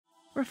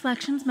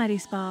Reflections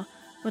Medi-Spa,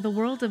 where the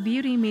world of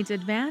beauty meets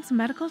advanced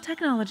medical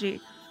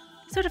technology.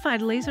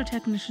 Certified laser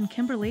technician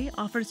Kimberly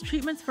offers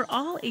treatments for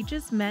all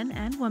ages, men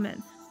and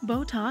women.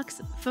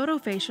 Botox,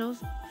 photofacials,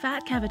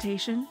 fat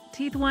cavitation,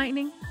 teeth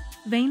whitening,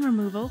 vein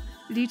removal,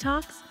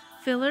 detox,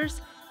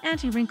 fillers,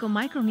 anti-wrinkle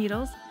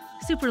microneedles,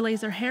 super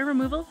laser hair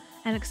removal,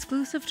 and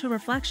exclusive to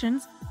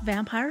Reflections,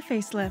 vampire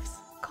facelifts.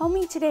 Call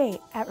me today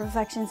at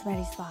Reflections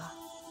Medi-Spa.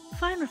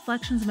 Find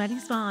Reflections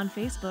Medi-Spa on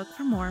Facebook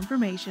for more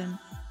information.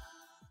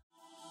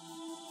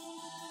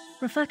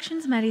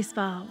 Reflections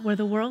Medi-Spa, where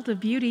the world of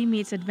beauty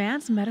meets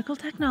advanced medical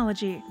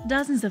technology.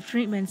 Dozens of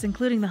treatments,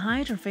 including the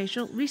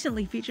Hydrofacial,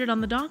 recently featured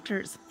on The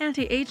Doctors.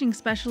 Anti-aging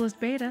specialist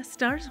Beta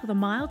starts with a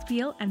mild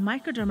peel and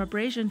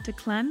microdermabrasion to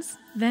cleanse,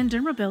 then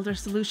Dermabuilder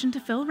solution to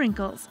fill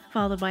wrinkles,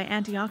 followed by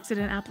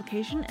antioxidant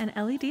application and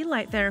LED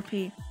light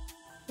therapy.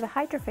 The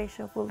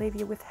Hydrofacial will leave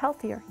you with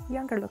healthier,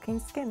 younger-looking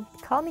skin.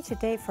 Call me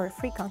today for a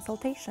free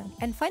consultation.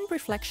 And find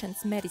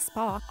Reflections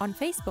Medi-Spa on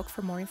Facebook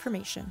for more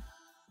information.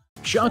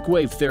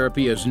 Shockwave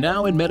therapy is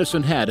now in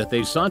Medicine Hat at the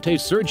Santé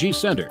Surgery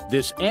Center.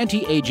 This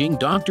anti-aging,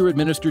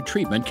 doctor-administered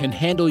treatment can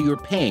handle your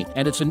pain,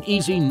 and it's an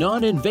easy,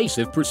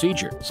 non-invasive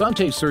procedure.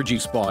 Santé Surgery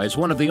Spa is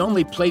one of the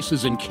only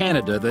places in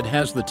Canada that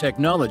has the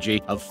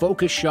technology of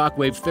focused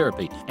shockwave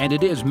therapy, and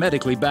it is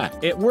medically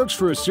backed. It works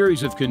for a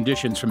series of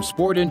conditions from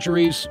sport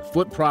injuries,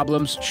 foot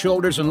problems,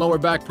 shoulders, and lower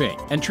back pain,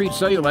 and treats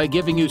cellulite,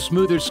 giving you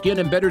smoother skin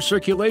and better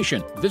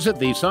circulation. Visit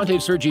the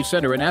Santé Surgery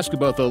Center and ask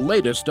about the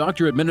latest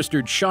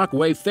doctor-administered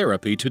shockwave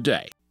therapy today.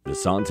 The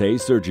Santé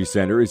Surgery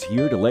Center is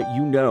here to let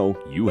you know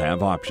you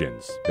have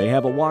options. They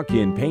have a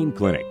walk-in pain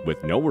clinic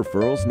with no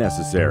referrals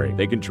necessary.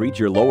 They can treat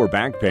your lower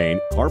back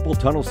pain, carpal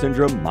tunnel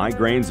syndrome,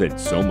 migraines, and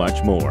so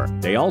much more.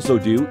 They also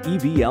do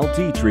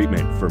EVLT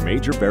treatment for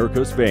major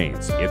varicose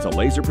veins. It's a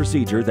laser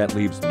procedure that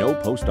leaves no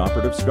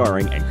post-operative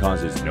scarring and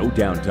causes no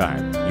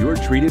downtime. You are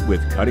treated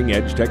with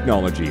cutting-edge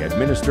technology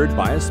administered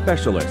by a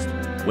specialist.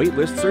 Wait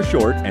lists are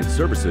short and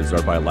services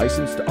are by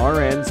licensed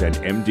RNs and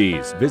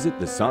MDs. Visit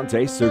the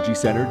Santé Surgery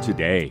Center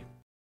today.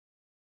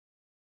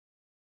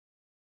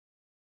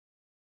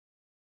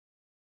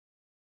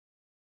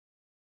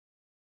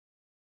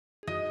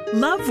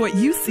 Love what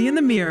you see in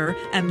the mirror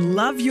and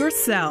love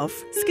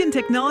yourself. Skin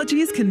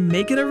Technologies can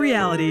make it a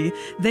reality.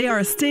 They are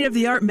a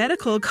state-of-the-art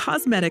medical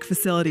cosmetic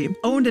facility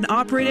owned and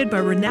operated by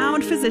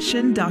renowned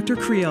physician Dr.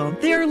 Creel.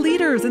 They are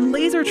leaders in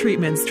laser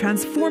treatments,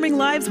 transforming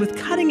lives with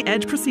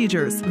cutting-edge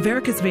procedures,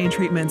 varicose vein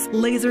treatments,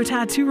 laser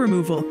tattoo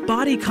removal,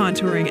 body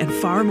contouring, and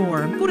far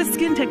more. Go to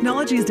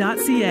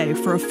skintechnologies.ca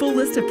for a full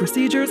list of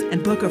procedures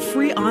and book a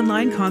free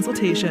online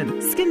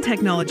consultation. Skin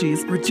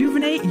Technologies,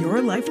 rejuvenate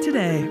your life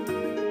today.